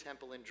into the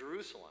temple in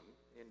Jerusalem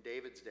in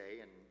David's day,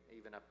 and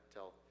even up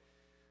till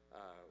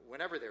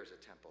whenever there's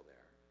a temple there,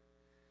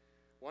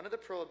 one of the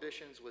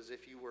prohibitions was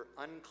if you were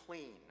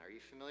unclean. Are you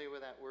familiar with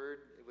that word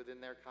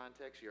within their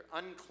context? You're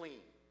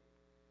unclean.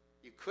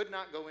 You could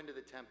not go into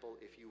the temple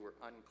if you were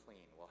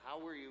unclean. Well, how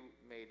were you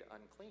made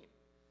unclean?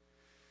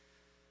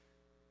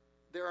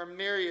 There are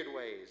myriad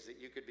ways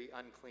that you could be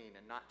unclean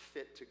and not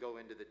fit to go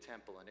into the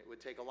temple, and it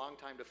would take a long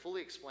time to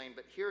fully explain,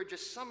 but here are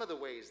just some of the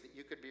ways that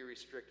you could be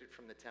restricted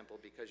from the temple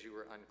because you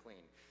were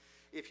unclean.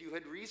 If you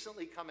had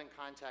recently come in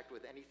contact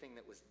with anything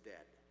that was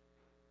dead,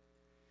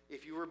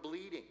 if you were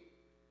bleeding,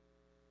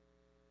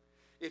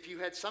 if you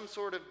had some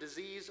sort of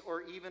disease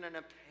or even an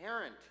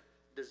apparent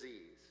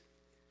disease,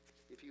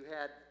 if you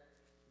had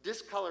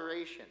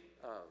discoloration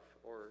of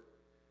or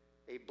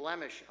a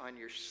blemish on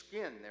your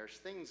skin, there's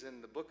things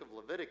in the book of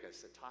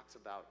Leviticus that talks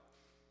about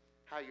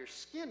how your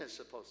skin is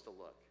supposed to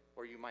look,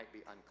 or you might be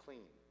unclean.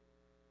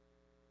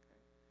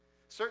 Okay.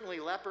 Certainly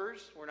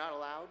lepers were not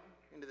allowed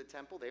into the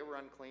temple. They were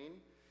unclean.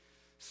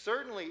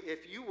 Certainly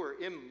if you were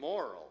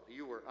immoral,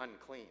 you were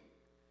unclean.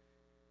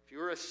 If you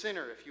were a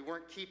sinner, if you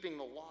weren't keeping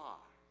the law.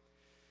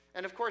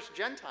 And of course,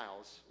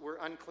 Gentiles were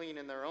unclean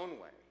in their own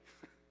way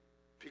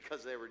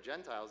because they were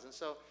Gentiles. And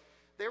so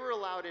they were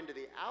allowed into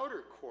the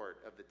outer court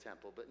of the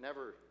temple, but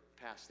never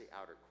past the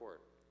outer court.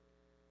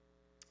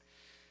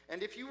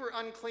 And if you were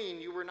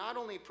unclean, you were not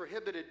only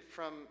prohibited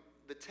from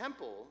the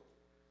temple,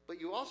 but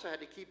you also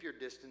had to keep your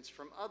distance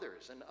from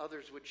others, and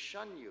others would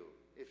shun you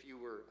if you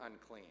were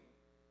unclean.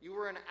 You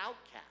were an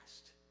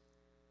outcast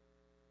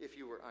if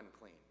you were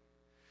unclean.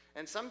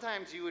 And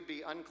sometimes you would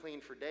be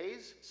unclean for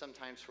days,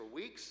 sometimes for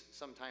weeks,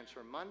 sometimes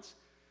for months.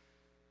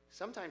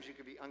 Sometimes you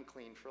could be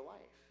unclean for life.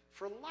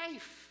 For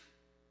life!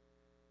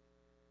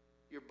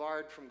 You're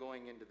barred from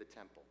going into the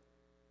temple.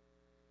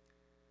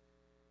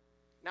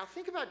 Now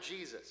think about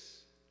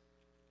Jesus.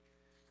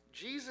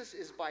 Jesus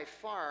is by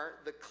far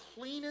the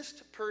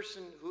cleanest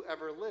person who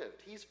ever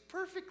lived. He's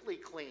perfectly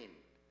clean.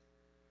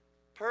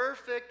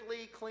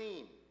 Perfectly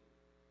clean.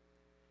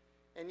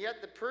 And yet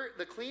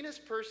the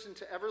cleanest person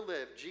to ever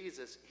live,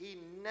 Jesus, he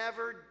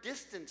never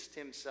distanced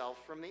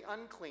himself from the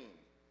unclean.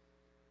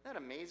 Isn't that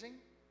amazing?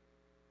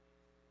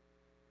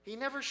 He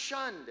never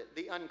shunned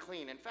the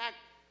unclean. In fact,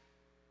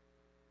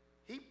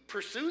 he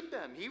pursued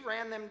them. He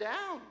ran them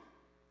down.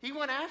 He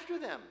went after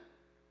them.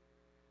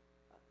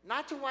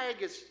 Not to wag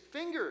his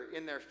finger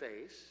in their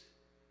face,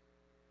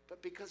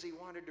 but because he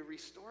wanted to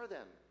restore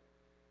them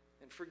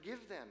and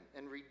forgive them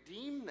and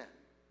redeem them.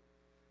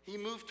 He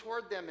moved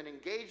toward them and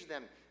engaged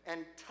them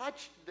and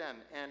touched them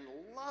and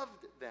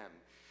loved them.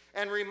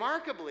 And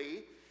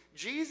remarkably,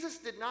 Jesus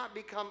did not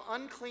become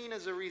unclean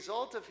as a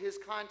result of his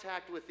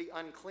contact with the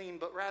unclean,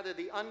 but rather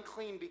the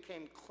unclean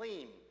became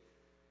clean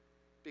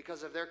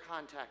because of their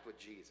contact with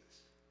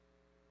Jesus.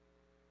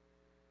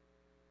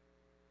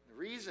 The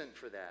reason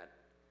for that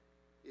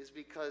is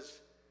because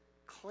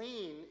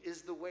clean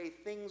is the way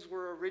things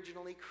were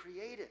originally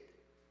created.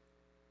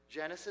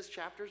 Genesis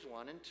chapters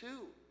 1 and 2.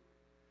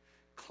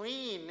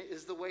 Clean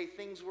is the way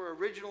things were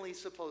originally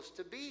supposed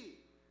to be.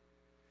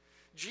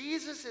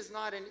 Jesus is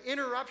not an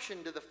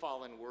interruption to the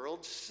fallen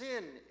world.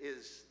 Sin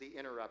is the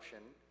interruption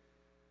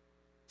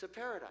to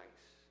paradise.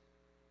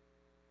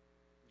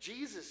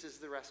 Jesus is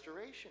the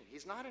restoration.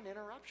 He's not an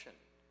interruption.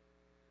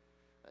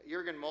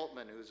 Jürgen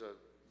Moltmann, who's a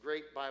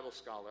great Bible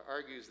scholar,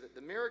 argues that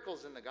the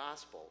miracles in the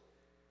gospel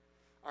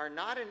are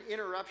not an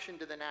interruption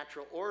to the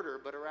natural order,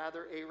 but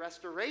rather a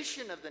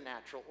restoration of the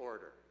natural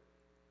order.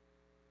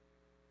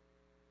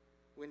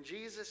 When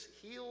Jesus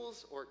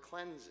heals or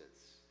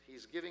cleanses,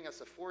 he's giving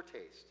us a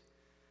foretaste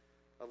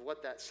of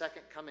what that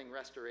second coming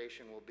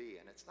restoration will be.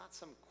 And it's not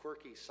some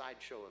quirky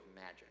sideshow of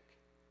magic.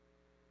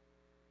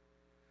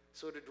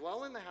 So to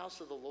dwell in the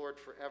house of the Lord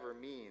forever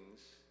means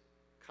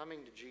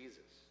coming to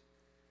Jesus,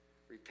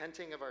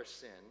 repenting of our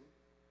sin,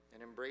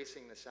 and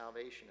embracing the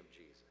salvation of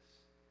Jesus,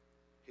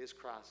 his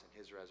cross and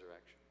his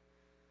resurrection.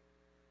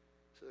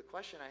 So the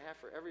question I have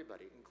for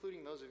everybody,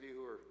 including those of you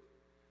who are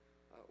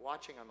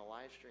watching on the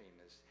live stream,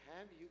 is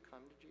have you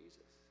come to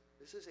Jesus?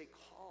 This is a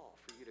call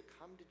for you to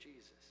come to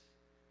Jesus.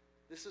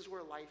 This is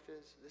where life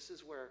is. This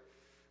is where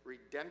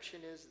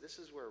redemption is. This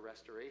is where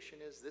restoration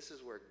is. This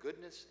is where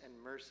goodness and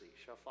mercy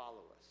shall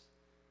follow us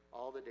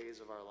all the days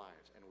of our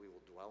lives, and we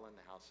will dwell in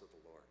the house of the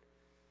Lord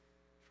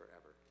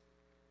forever.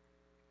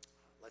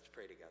 Let's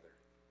pray together.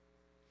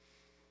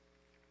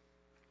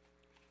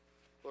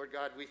 Lord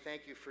God, we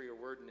thank you for your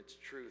word and its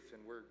truth,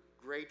 and we're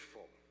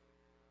grateful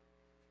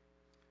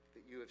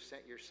that you have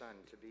sent your Son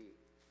to be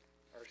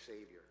our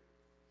Savior.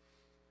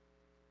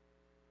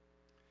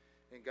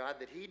 And God,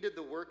 that he did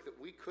the work that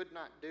we could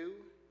not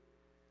do,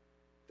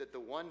 that the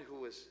one who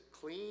was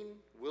clean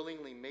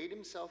willingly made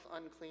himself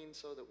unclean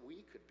so that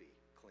we could be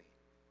clean.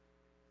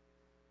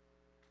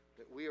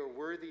 That we are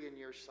worthy in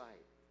your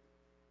sight.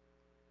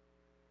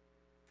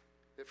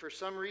 That for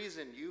some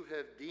reason you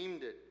have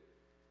deemed it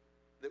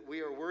that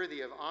we are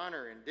worthy of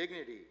honor and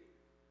dignity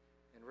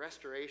and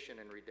restoration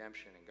and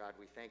redemption. And God,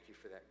 we thank you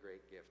for that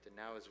great gift. And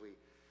now as we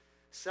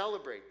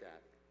celebrate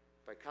that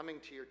by coming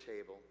to your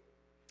table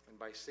and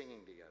by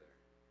singing together,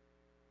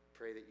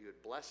 pray that you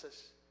would bless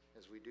us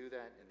as we do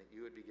that and that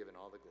you would be given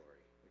all the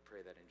glory. We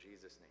pray that in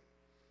Jesus' name.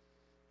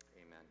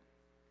 Amen.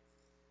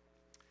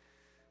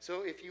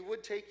 So if you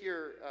would take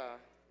your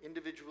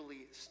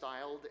individually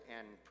styled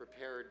and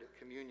prepared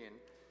communion,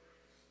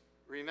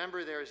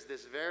 remember there's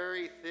this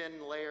very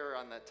thin layer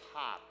on the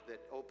top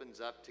that opens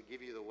up to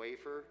give you the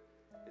wafer.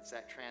 It's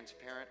that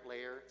transparent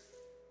layer.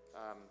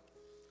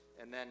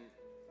 And then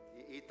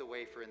you eat the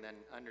wafer, and then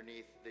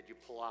underneath that you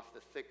pull off the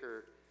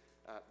thicker,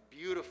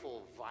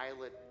 beautiful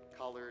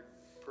violet-colored,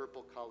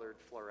 purple-colored,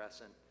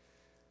 fluorescent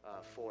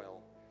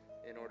foil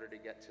in order to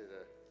get to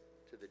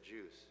the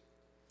juice.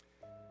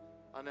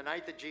 On the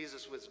night that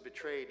Jesus was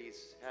betrayed,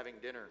 he's having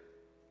dinner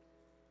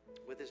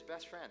with his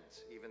best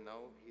friends, even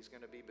though he's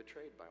going to be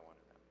betrayed by one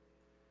of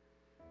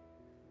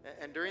them.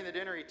 And during the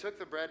dinner, he took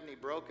the bread and he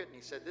broke it, and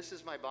he said, "This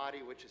is my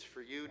body, which is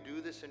for you. Do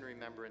this in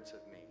remembrance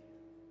of me."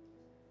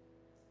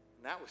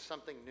 And that was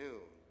something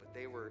new, but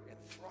they were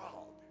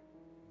enthralled.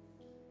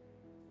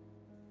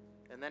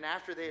 And then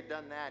after they had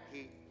done that,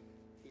 he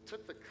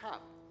took the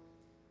cup.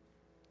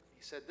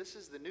 He said, "This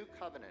is the new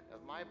covenant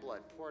of my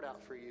blood poured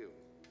out for you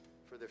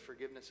for the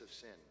forgiveness of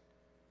sin.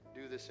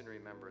 Do this in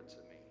remembrance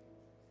of me."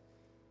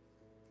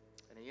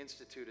 And he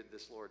instituted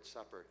this Lord's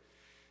Supper.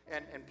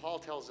 And Paul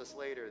tells us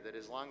later that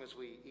as long as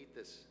we eat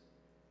this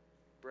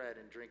bread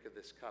and drink of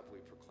this cup, we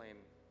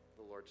proclaim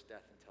the Lord's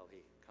death until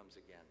he comes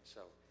again.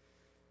 So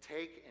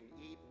take and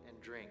eat and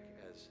drink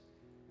as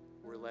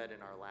we're led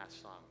in our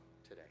last song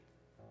today.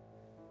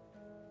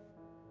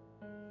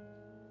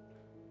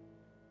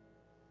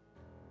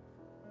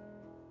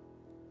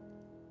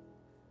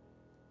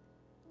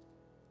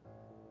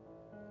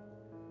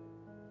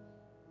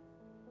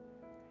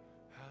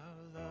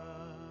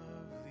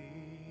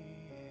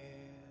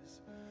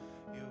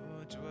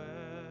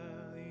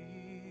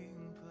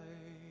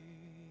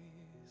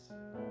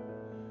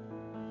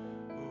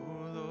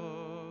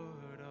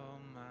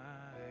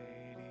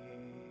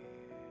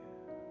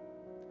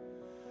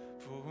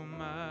 For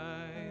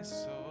my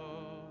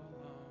soul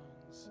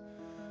longs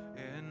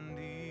and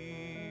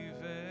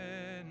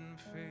even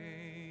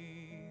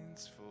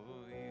faints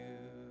for you.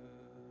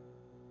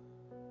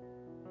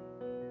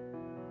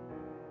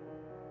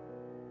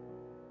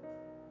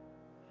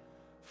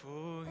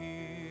 For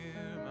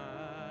here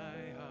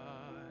my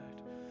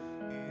heart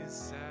is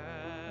satisfied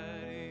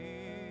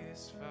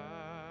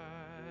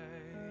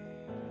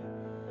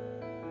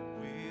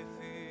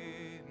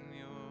within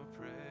your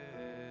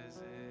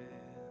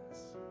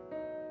presence.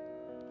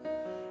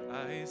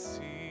 I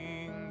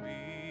sing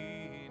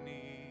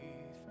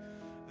beneath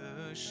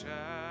the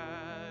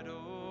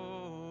shadow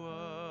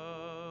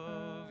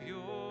of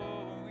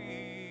your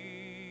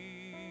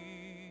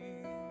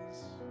wings.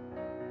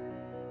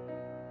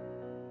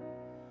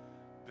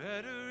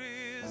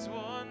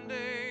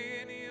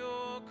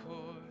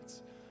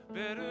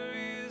 Better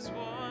is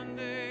one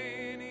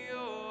day in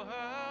your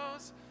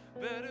house.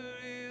 Better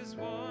is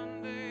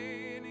one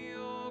day in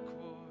your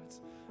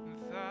courts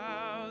than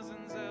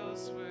thousands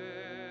elsewhere.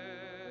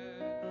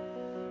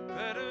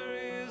 Better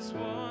is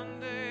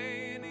one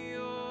day in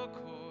your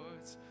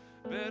courts.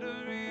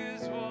 Better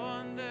is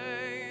one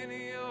day in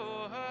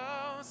your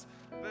house.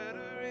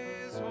 Better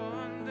is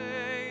one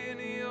day in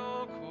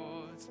your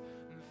courts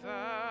than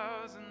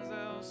thousands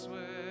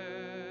elsewhere.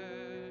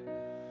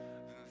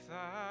 Than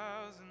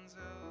thousands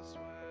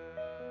elsewhere.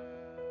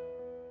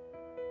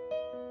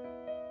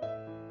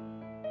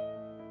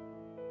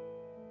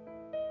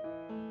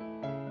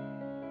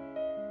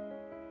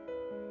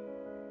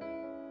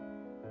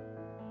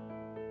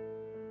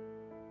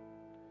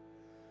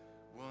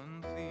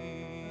 One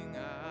thing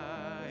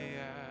I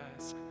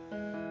ask,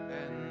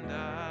 and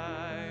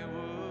I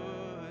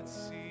would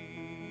seek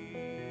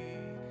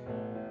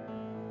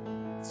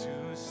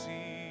to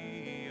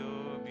see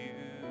your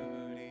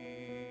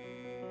beauty,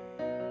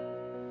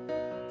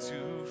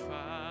 to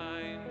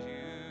find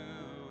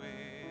you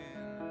in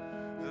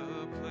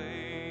the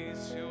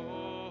place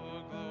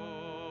your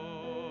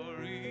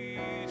glory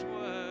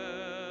dwells.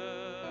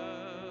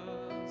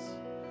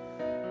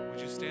 Would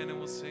you stand and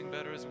we'll sing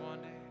Better is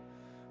One Day?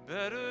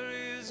 Better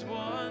is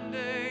one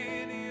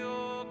day in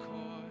your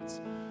courts.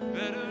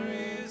 Better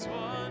is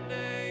one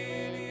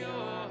day in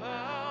your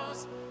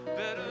house.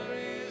 Better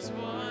is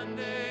one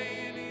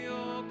day in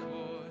your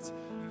courts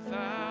than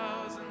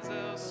thousands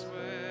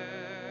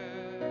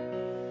elsewhere.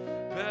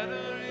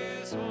 Better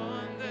is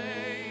one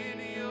day in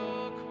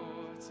your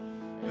courts.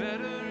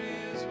 Better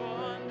is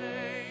one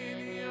day in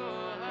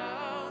your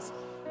house.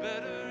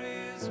 Better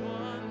is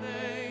one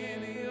day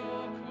in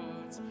your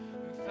courts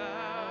than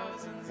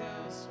thousands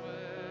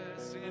elsewhere.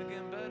 Sing it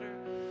again, better.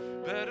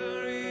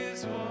 Better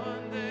is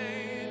one day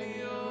in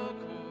your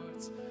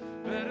courts.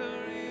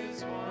 Better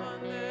is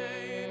one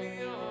day in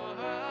your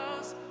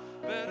house.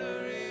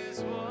 Better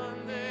is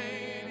one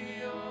day in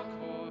your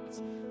courts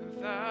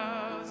than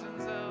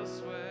thousands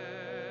elsewhere.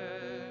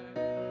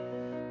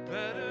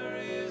 Better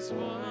is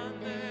one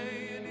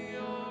day in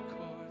your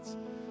courts.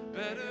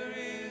 Better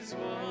is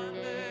one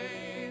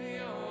day in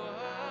your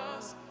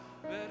house.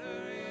 Better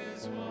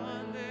is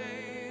one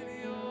day in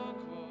your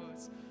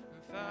courts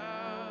than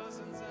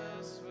thousands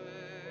elsewhere.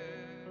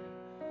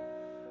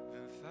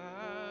 Than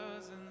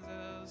thousands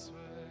elsewhere.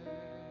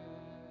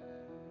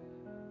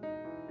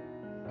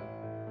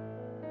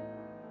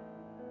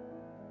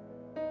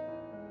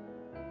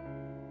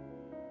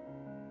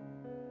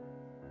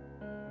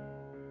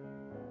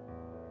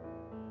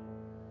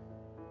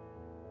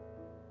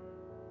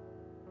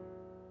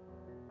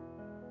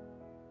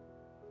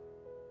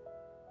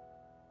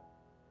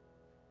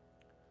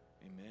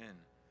 Amen.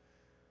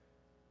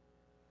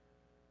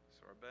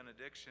 So our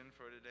benediction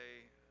for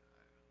today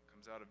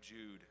comes out of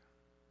Jude,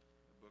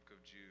 the book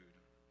of Jude.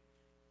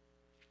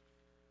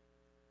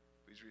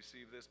 Please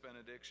receive this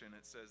benediction.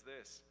 It says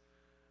this: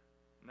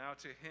 Now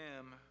to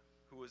him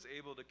who is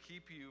able to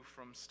keep you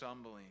from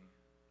stumbling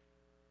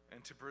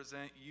and to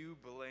present you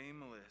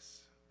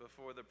blameless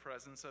before the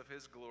presence of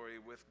his glory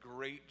with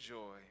great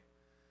joy,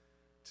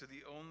 to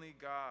the only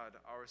God,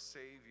 our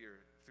Savior,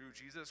 through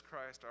Jesus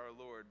Christ our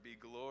Lord, be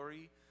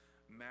glory,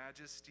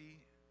 majesty,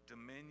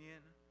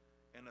 dominion,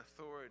 and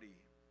authority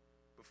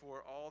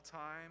before all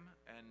time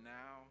and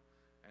now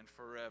and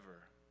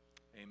forever.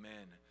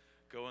 Amen.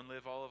 Go and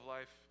live all of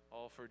life,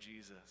 all for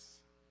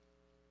Jesus.